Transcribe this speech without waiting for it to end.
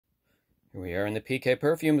Here we are in the PK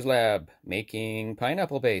Perfumes lab, making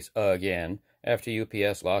pineapple base again, after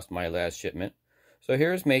UPS lost my last shipment. So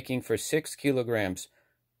here's making for 6 kilograms.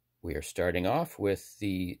 We are starting off with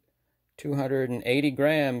the 280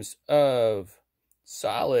 grams of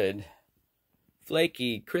solid,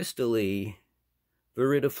 flaky, crystally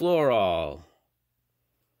viridifloral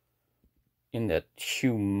in that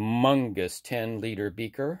humongous 10-liter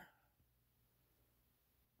beaker.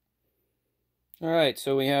 All right,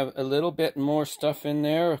 so we have a little bit more stuff in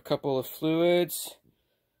there, a couple of fluids,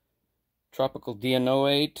 tropical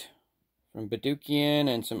dianoate from Badukian,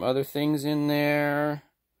 and some other things in there.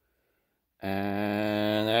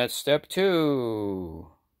 And that's step 2.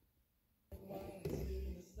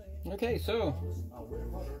 Okay, so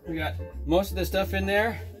we got most of the stuff in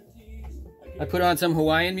there. I put on some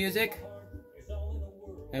Hawaiian music,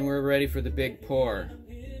 and we're ready for the big pour.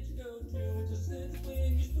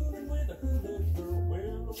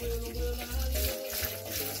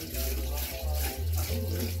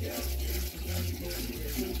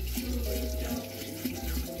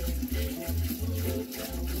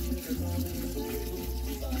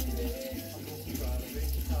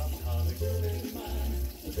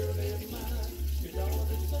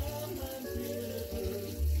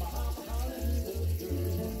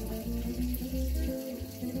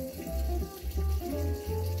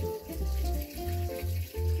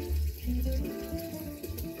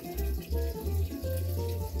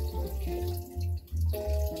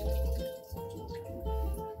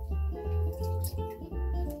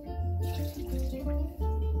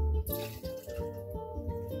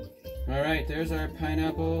 All right, there's our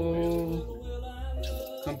pineapple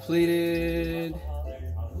completed.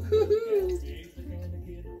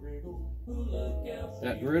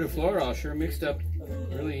 That viridifloral sure mixed up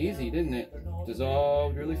really easy, didn't it?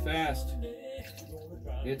 Dissolved really fast.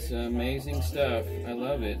 It's amazing stuff. I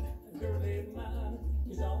love it.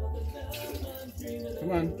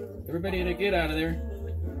 Come on, everybody to get out of there.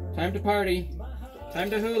 Time to party. Time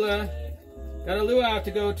to hula. Got a luau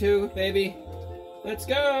to go to, baby. Let's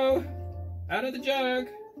go. Out of the jug.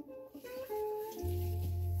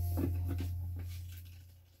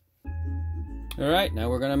 All right, now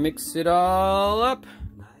we're gonna mix it all up.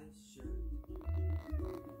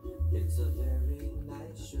 It's a very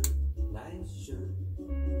nice shirt, nice shirt.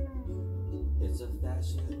 It's a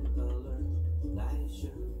fashion color, nice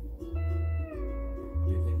shirt.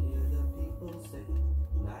 You can hear the people say,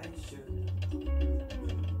 nice shirt.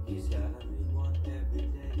 He's got a new one every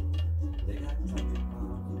day. They got tropic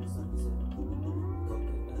palm and sunset, coconut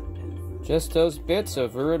and fruit. Just those bits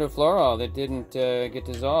of viridifloral that didn't get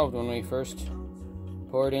dissolved when we first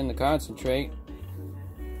poured in the concentrate.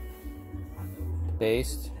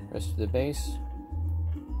 Base, rest of the base.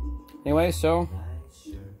 Anyway, so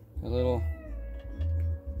a little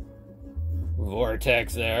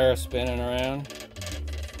vortex there spinning around.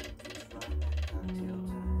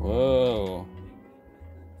 Whoa.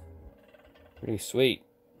 Pretty sweet.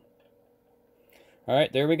 All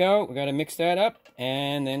right, there we go. We got to mix that up,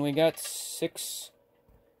 and then we got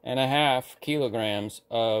 6.5 kilograms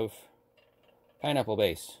of pineapple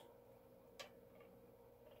base.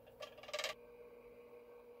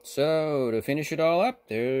 So to finish it all up,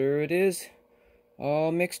 there it is,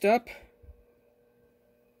 all mixed up.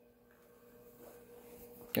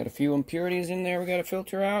 Got a few impurities in there we got to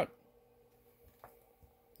filter out.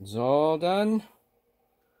 It's all done.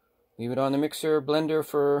 Leave it on the mixer blender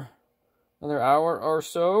for another hour or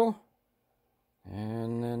so,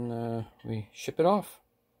 and then we ship it off.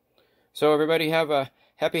 So everybody have a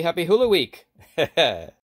happy hula week.